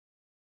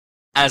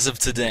As of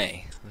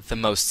today, the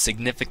most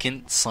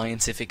significant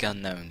scientific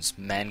unknowns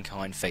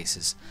mankind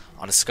faces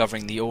are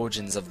discovering the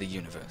origins of the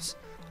universe,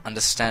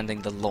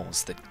 understanding the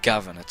laws that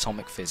govern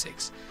atomic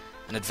physics,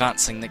 and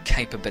advancing the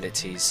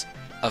capabilities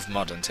of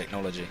modern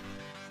technology.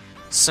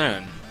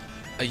 CERN,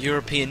 a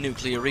European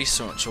nuclear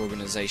research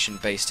organization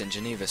based in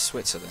Geneva,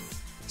 Switzerland,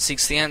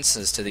 seeks the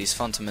answers to these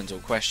fundamental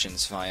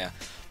questions via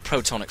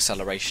proton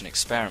acceleration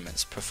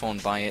experiments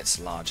performed by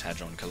its Large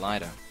Hadron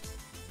Collider.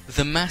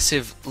 The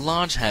massive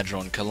Large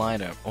Hadron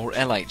Collider, or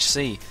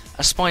LHC,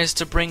 aspires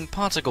to bring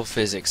particle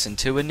physics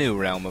into a new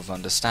realm of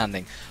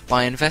understanding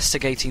by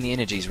investigating the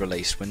energies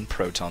released when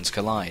protons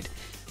collide.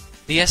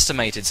 The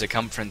estimated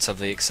circumference of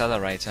the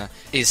accelerator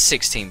is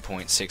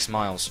 16.6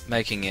 miles,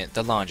 making it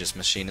the largest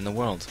machine in the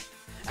world.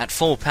 At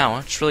full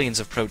power,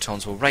 trillions of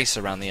protons will race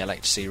around the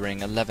LHC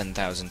ring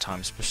 11,000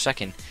 times per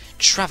second,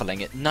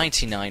 traveling at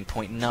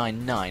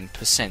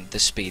 99.99% the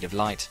speed of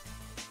light.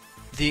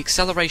 The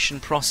acceleration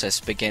process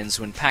begins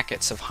when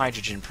packets of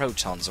hydrogen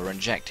protons are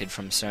injected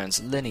from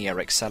CERN's linear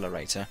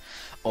accelerator,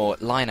 or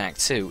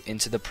LINAC-2,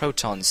 into the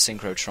proton's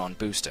synchrotron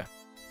booster.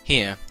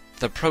 Here,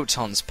 the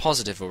proton's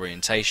positive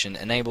orientation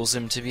enables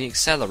them to be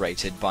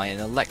accelerated by an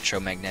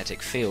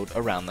electromagnetic field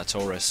around the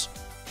torus.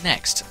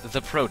 Next,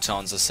 the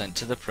protons are sent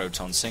to the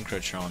proton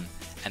synchrotron,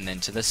 and then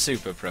to the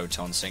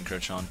superproton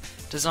synchrotron,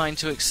 designed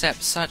to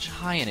accept such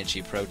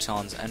high-energy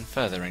protons and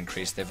further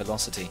increase their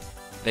velocity.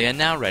 They are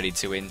now ready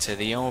to enter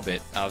the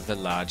orbit of the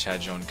Large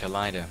Hadron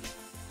Collider.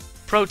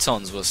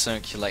 Protons will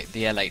circulate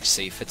the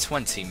LHC for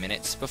 20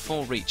 minutes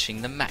before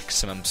reaching the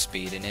maximum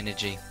speed and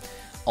energy.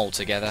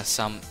 Altogether,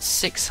 some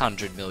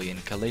 600 million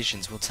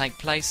collisions will take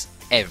place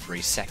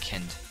every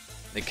second.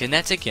 The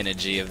kinetic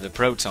energy of the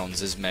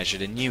protons is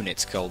measured in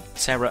units called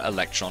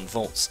tera-electron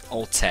volts,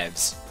 or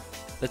TeVs.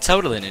 The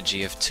total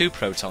energy of two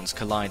protons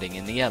colliding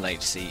in the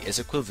LHC is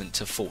equivalent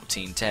to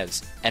 14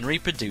 TeVs, and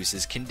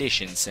reproduces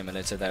conditions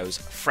similar to those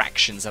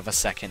fractions of a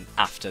second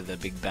after the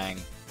Big Bang.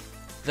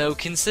 Though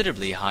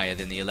considerably higher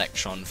than the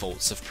electron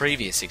volts of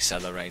previous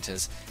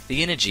accelerators,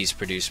 the energies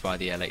produced by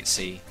the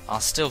LHC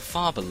are still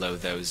far below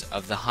those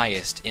of the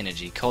highest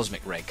energy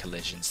cosmic ray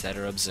collisions that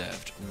are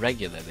observed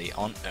regularly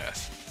on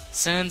Earth.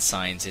 CERN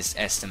scientists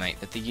estimate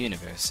that the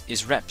universe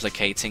is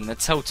replicating the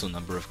total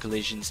number of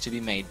collisions to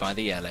be made by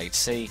the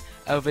LHC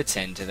over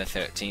 10 to the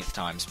 13th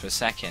times per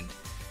second,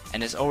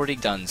 and has already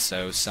done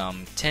so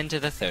some 10 to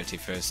the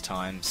 31st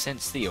times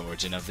since the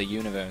origin of the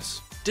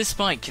universe.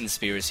 Despite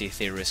conspiracy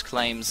theorist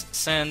claims,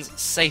 CERN's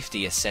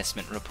safety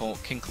assessment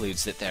report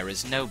concludes that there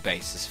is no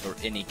basis for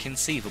any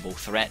conceivable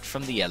threat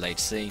from the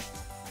LHC.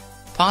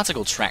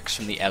 Particle tracks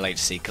from the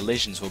LHC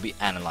collisions will be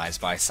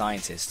analyzed by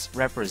scientists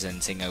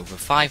representing over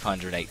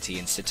 580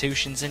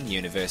 institutions and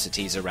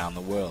universities around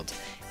the world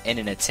in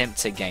an attempt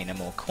to gain a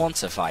more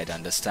quantified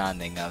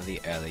understanding of the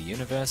early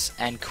universe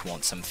and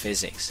quantum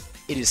physics.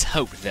 It is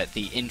hoped that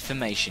the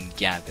information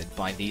gathered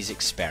by these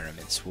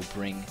experiments will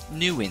bring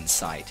new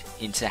insight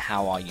into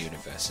how our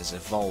universe has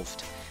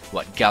evolved,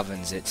 what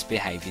governs its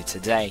behavior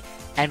today,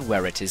 and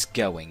where it is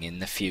going in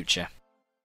the future.